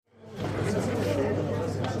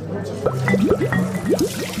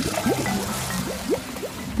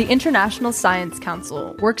The International Science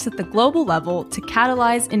Council works at the global level to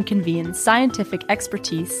catalyze and convene scientific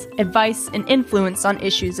expertise, advice, and influence on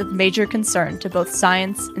issues of major concern to both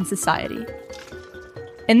science and society.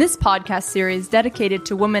 In this podcast series dedicated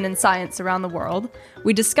to women in science around the world,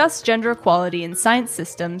 we discuss gender equality in science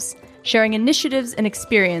systems, sharing initiatives and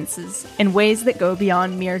experiences in ways that go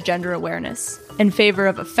beyond mere gender awareness, in favor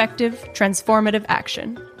of effective, transformative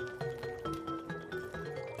action.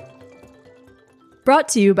 Brought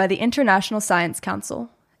to you by the International Science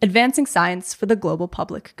Council, advancing science for the global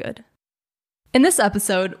public good. In this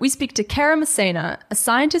episode, we speak to Cara Messina, a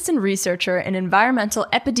scientist and researcher in environmental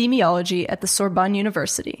epidemiology at the Sorbonne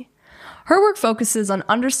University. Her work focuses on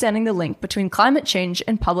understanding the link between climate change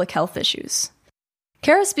and public health issues.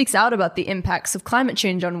 Cara speaks out about the impacts of climate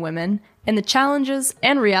change on women and the challenges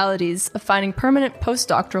and realities of finding permanent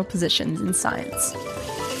postdoctoral positions in science.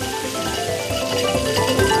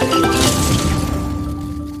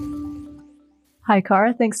 Hi,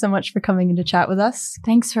 Cara. Thanks so much for coming in to chat with us.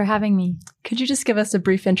 Thanks for having me. Could you just give us a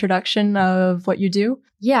brief introduction of what you do?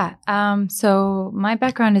 Yeah. So my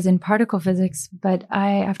background is in particle physics, but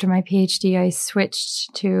after my PhD, I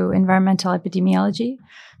switched to environmental epidemiology.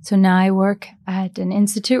 So now I work at an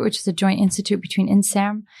institute, which is a joint institute between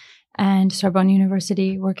INSERM and Sorbonne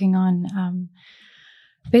University, working on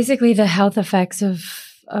basically the health effects of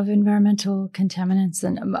environmental contaminants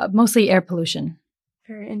and mostly air pollution.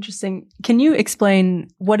 Very interesting. Can you explain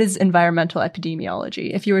what is environmental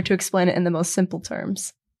epidemiology, if you were to explain it in the most simple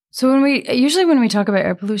terms? So when we talk about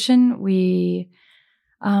air pollution, we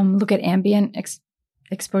look at ambient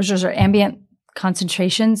exposures or ambient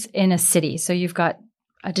concentrations in a city. So you've got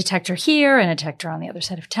a detector here and a detector on the other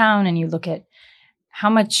side of town, and you look at how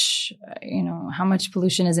much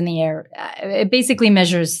pollution is in the air. It basically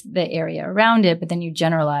measures the area around it, but then you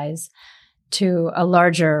generalize to a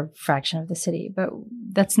larger fraction of the city. But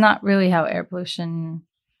that's not really how air pollution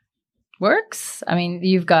works. I mean,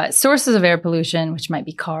 you've got sources of air pollution, which might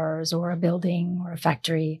be cars or a building or a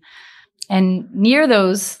factory. And near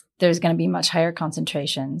those, there's going to be much higher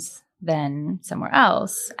concentrations than somewhere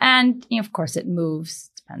else. And, of course, it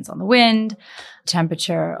moves, depends on the wind,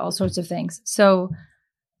 temperature, all sorts of things. So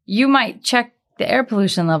you might check the air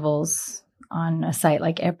pollution levels on a site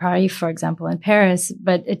like Air Paris, for example, in Paris,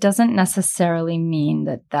 but it doesn't necessarily mean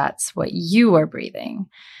that that's what you are breathing.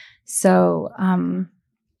 So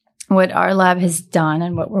what our lab has done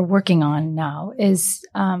and what we're working on now is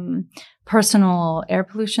personal air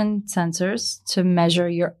pollution sensors to measure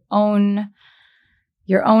your own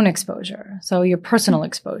exposure. So your personal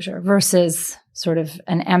exposure versus sort of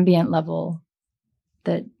an ambient level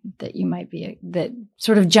that you might be, that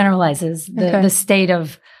sort of generalizes the state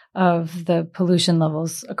of the pollution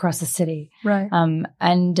levels across the city. Right.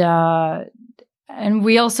 And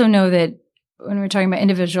we also know that when we're talking about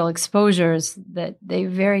individual exposures, that they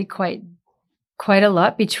vary quite a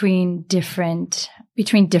lot between different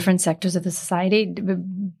sectors of the society,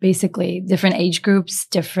 basically different age groups,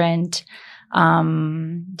 different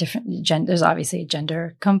gender. There's obviously a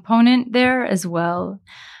gender component there as well.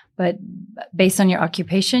 But based on your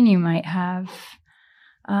occupation, you might have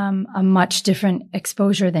a much different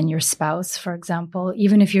exposure than your spouse, for example,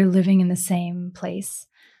 even if you're living in the same place.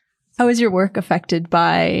 How is your work affected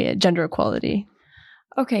by gender equality?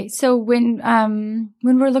 Okay, so when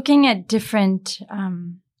we're looking at different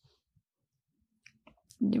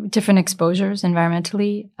exposures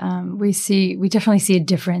environmentally, we definitely see a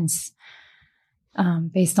difference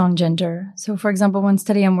based on gender. So, for example, one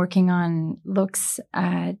study I'm working on looks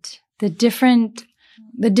at the different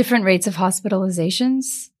rates of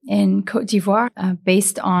hospitalizations in Côte d'Ivoire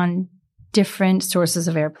based on different sources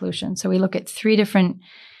of air pollution. So we look at 3 different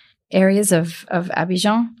areas of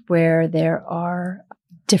Abidjan where there are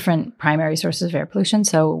different primary sources of air pollution.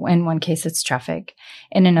 So in one case, it's traffic.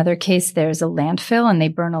 In another case, there's a landfill and they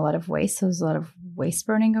burn a lot of waste. So there's a lot of waste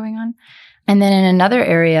burning going on. And then in another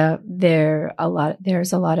area, there's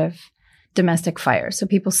a lot of domestic fire. So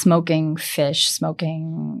people smoking fish,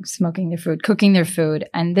 smoking their food, cooking their food.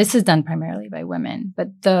 And this is done primarily by women.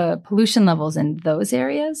 But the pollution levels in those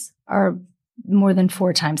areas are more than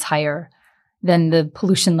 4 times higher than the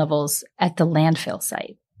pollution levels at the landfill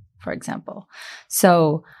site, for example.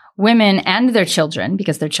 So women and their children,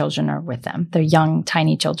 because their children are with them, their young,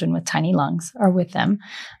 tiny children with tiny lungs are with them,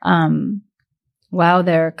 while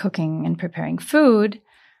they're cooking and preparing food.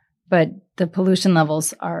 But the pollution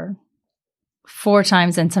levels are 4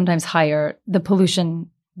 times and sometimes higher the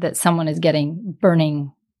pollution that someone is getting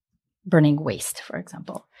burning waste, for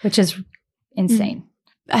example, which is insane.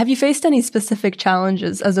 Have you faced any specific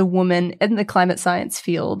challenges as a woman in the climate science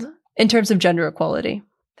field in terms of gender equality?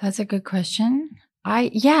 That's a good question.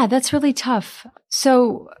 Yeah, that's really tough.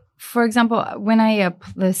 So, for example, when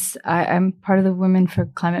I'm part of the Women for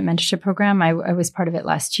Climate Mentorship Program. I was part of it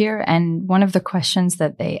last year. And one of the questions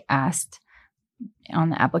that they asked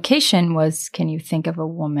on the application was, can you think of a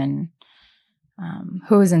woman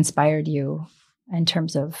who has inspired you in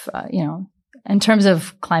terms of, in terms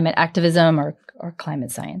of climate activism or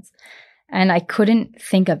climate science? And I couldn't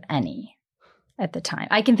think of any at the time.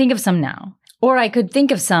 I can think of some now. Or I could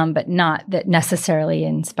think of some, but not that necessarily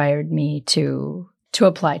inspired me to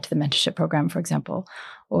apply to the mentorship program, for example,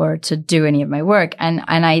 or to do any of my work. And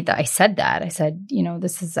I said that. I said,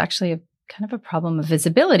 this is actually a kind of a problem of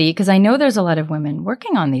visibility, because I know there's a lot of women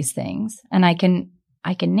working on these things, and I can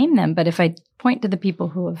name them. But if I point to the people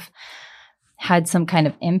who have had some kind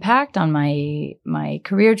of impact on my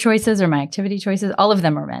career choices or my activity choices, all of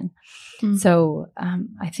them are men. Mm. So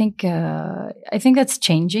I think that's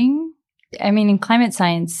changing. I mean, in climate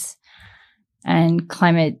science and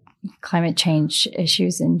climate change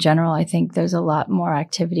issues in general, I think there's a lot more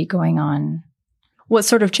activity going on. What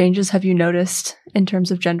sort of changes have you noticed in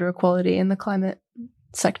terms of gender equality in the climate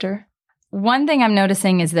sector? One thing I'm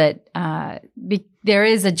noticing is that there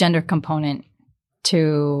is a gender component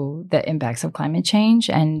to the impacts of climate change,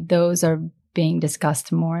 and those are being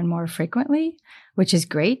discussed more and more frequently, which is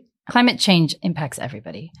great. Climate change impacts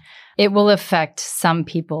everybody. It will affect some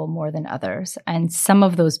people more than others, and some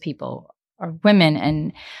of those people are women.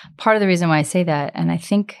 And part of the reason why I say that, and I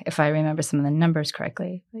think if I remember some of the numbers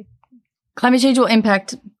correctly, climate change will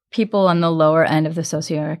impact people on the lower end of the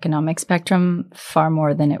socioeconomic spectrum far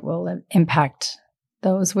more than it will impact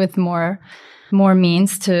those with more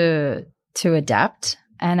means to adapt.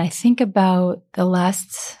 And I think about the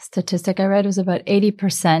last statistic I read was about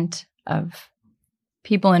 80% of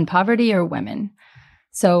people in poverty are women.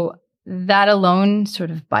 So that alone sort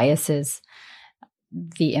of biases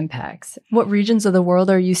the impacts. What regions of the world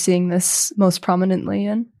are you seeing this most prominently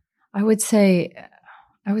in? I would say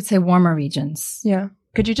warmer regions. Yeah.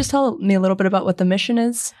 Could you just tell me a little bit about what the mission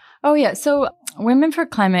is? Oh, yeah. So Women for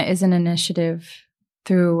Climate is an initiative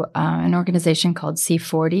through an organization called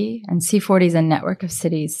C40. And C40 is a network of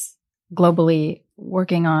cities globally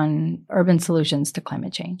working on urban solutions to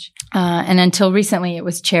climate change. And until recently, it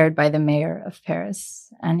was chaired by the mayor of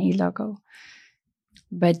Paris, Anne Hidalgo.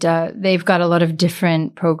 But they've got a lot of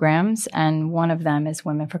different programs, and one of them is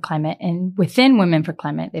Women for Climate. And within Women for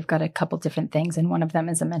Climate, they've got a couple different things, and one of them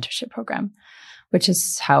is a mentorship program, which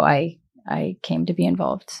is how I came to be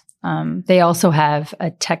involved. They also have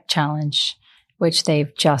a tech challenge, which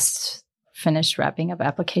they've just finished wrapping up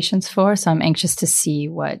applications for. So I'm anxious to see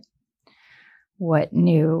what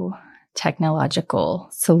new technological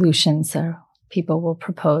solutions people will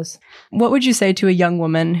propose. What would you say to a young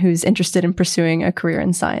woman who's interested in pursuing a career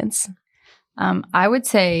in science? I would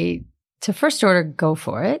say to first order, go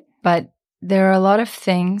for it. But there are a lot of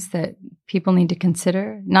things that people need to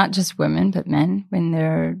consider, not just women, but men, when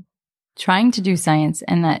they're trying to do science,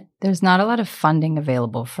 and that there's not a lot of funding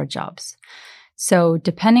available for jobs. So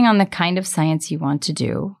depending on the kind of science you want to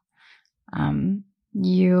do,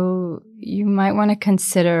 you might want to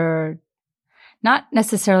consider not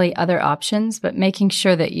necessarily other options, but making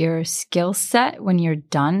sure that your skill set when you're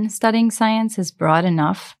done studying science is broad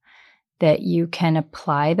enough that you can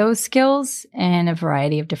apply those skills in a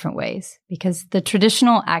variety of different ways. Because the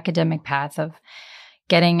traditional academic path of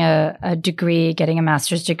getting a degree, getting a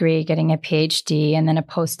master's degree, getting a PhD, and then a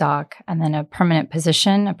postdoc, and then a permanent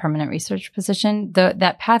position, a permanent research position,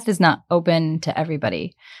 that path is not open to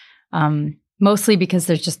everybody, mostly because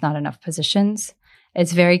there's just not enough positions.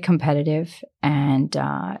 It's very competitive, and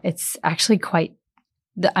it's actually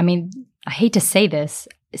I hate to say this,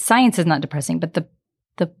 science is not depressing, but the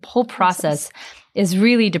whole process is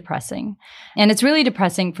really depressing. And it's really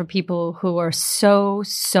depressing for people who are so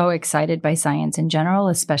excited by science in general,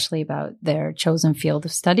 especially about their chosen field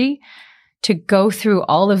of study, to go through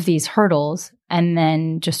all of these hurdles and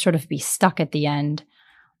then just sort of be stuck at the end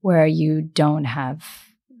where you don't have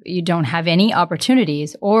any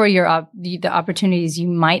opportunities, or the opportunities you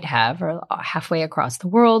might have are halfway across the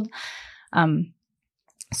world.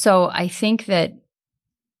 So I think that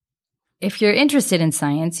if you're interested in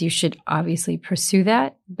science, you should obviously pursue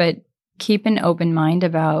that, but keep an open mind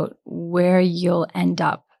about where you'll end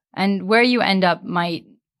up. And where you end up might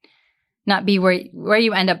not be where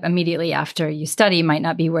you end up immediately after you study, might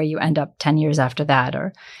not be where you end up 10 years after that,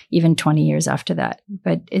 or even 20 years after that.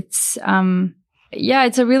 But it's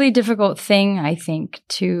a really difficult thing, I think,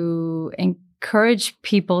 to encourage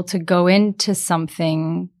people to go into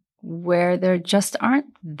something where there just aren't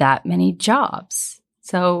that many jobs.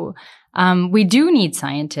 So we do need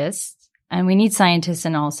scientists, and we need scientists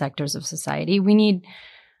in all sectors of society. We need,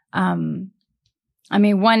 one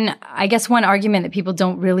argument that people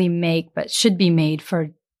don't really make but should be made for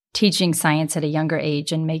teaching science at a younger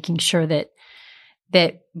age and making sure that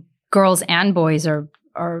girls and boys are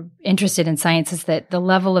interested in science is that the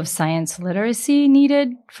level of science literacy needed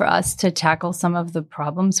for us to tackle some of the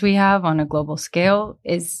problems we have on a global scale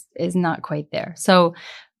is not quite there. So,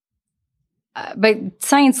 but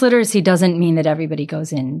science literacy doesn't mean that everybody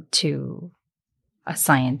goes into a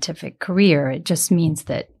scientific career. It just means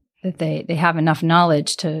that they have enough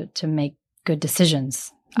knowledge to make good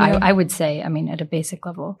decisions. Yeah. I would say, at a basic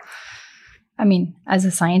level. As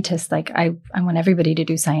a scientist, I want everybody to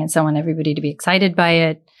do science. I want everybody to be excited by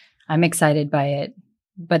it. I'm excited by it.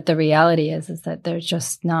 But the reality is that there's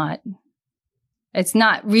just it's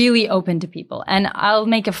not really open to people. And I'll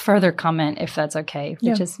make a further comment if that's okay,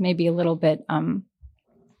 which is maybe a little bit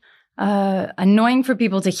annoying for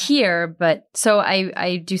people to hear. But so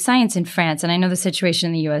I do science in France, and I know the situation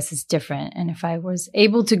in the US is different. And if I was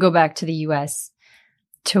able to go back to the US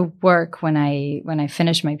to work when I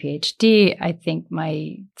finish my PhD, I think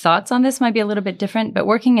my thoughts on this might be a little bit different. But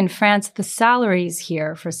working in France, the salaries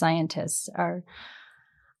here for scientists are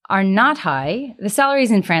not high. The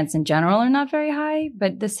salaries in France in general are not very high,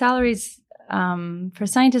 but the salaries for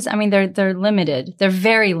scientists, they're limited. They're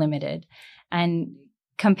very limited. And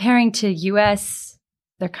comparing to US,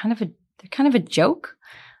 they're kind of a joke,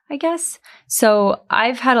 I guess. So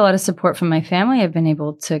I've had a lot of support from my family. I've been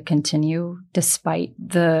able to continue despite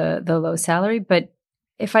the low salary. But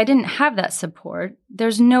if I didn't have that support,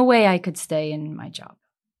 there's no way I could stay in my job.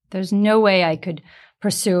 There's no way I could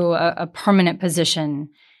pursue a permanent position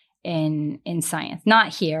in science.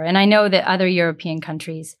 Not here. And I know that other European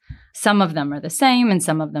countries, some of them are the same and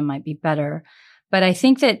some of them might be better. But I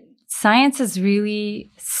think that science is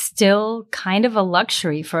really still kind of a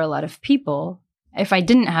luxury for a lot of people. If I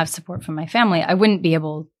didn't have support from my family, I wouldn't be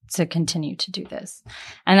able to continue to do this.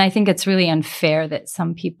 And I think it's really unfair that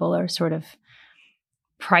some people are sort of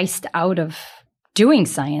priced out of doing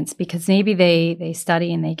science because maybe they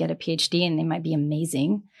study and they get a PhD and they might be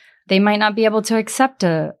amazing. They might not be able to accept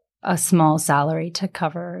a small salary to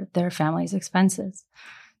cover their family's expenses.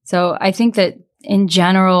 So I think that in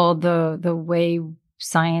general, the way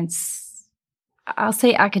science, I'll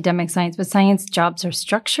say academic science, but science jobs are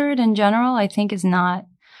structured in general, I think it's not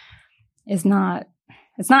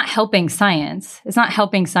helping science. It's not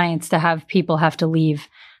helping science to have people have to leave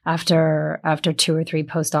after 2 or 3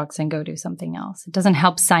 postdocs and go do something else. It doesn't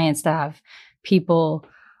help science to have people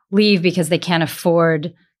leave because they can't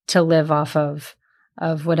afford to live off of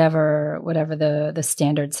whatever the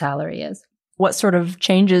standard salary is. What sort of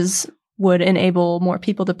changes would enable more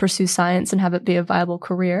people to pursue science and have it be a viable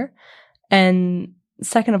career? And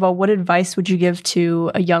second of all, what advice would you give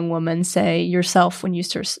to a young woman, say yourself, when you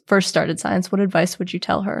first started science? What advice would you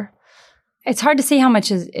tell her? It's hard to see how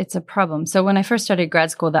much it's a problem. So when I first started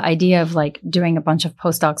grad school, the idea of doing a bunch of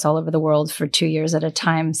postdocs all over the world for 2 years at a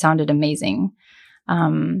time sounded amazing.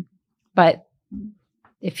 But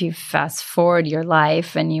if you fast forward your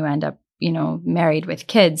life and you end up, married with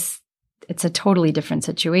kids, it's a totally different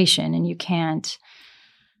situation, and you can't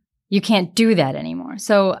do that anymore.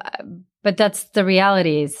 So, but that's the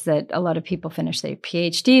reality, is that a lot of people finish their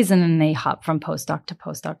PhDs and then they hop from postdoc to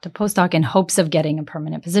postdoc to postdoc in hopes of getting a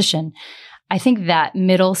permanent position. I think that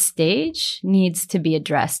middle stage needs to be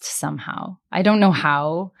addressed somehow. I don't know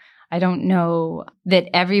how. I don't know that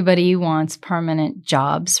everybody wants permanent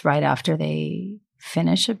jobs right after they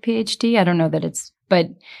finish a PhD. I don't know that but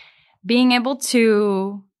being able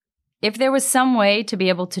to, if there was some way to be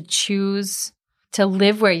able to choose to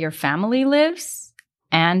live where your family lives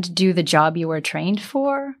and do the job you were trained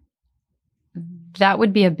for, that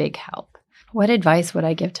would be a big help. What advice would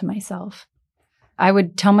I give to myself? I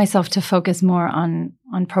would tell myself to focus more on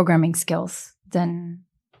programming skills than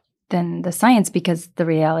the science, because the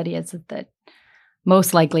reality is that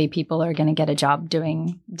most likely people are going to get a job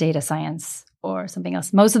doing data science or something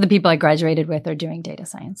else. Most of the people I graduated with are doing data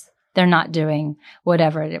science. They're not doing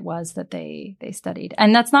whatever it was that they studied.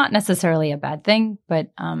 And that's not necessarily a bad thing,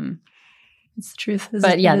 but it's the truth.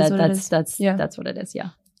 That's what it is. Yeah.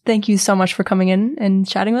 Thank you so much for coming in and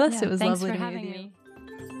chatting with us. Yeah, it was thanks lovely for to having meet you. me.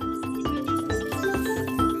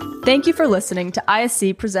 Thank you for listening to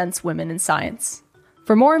ISC Presents Women in Science.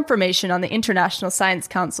 For more information on the International Science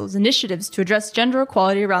Council's initiatives to address gender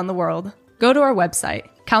equality around the world, go to our website,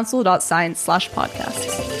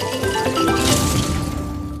 council.science/podcasts.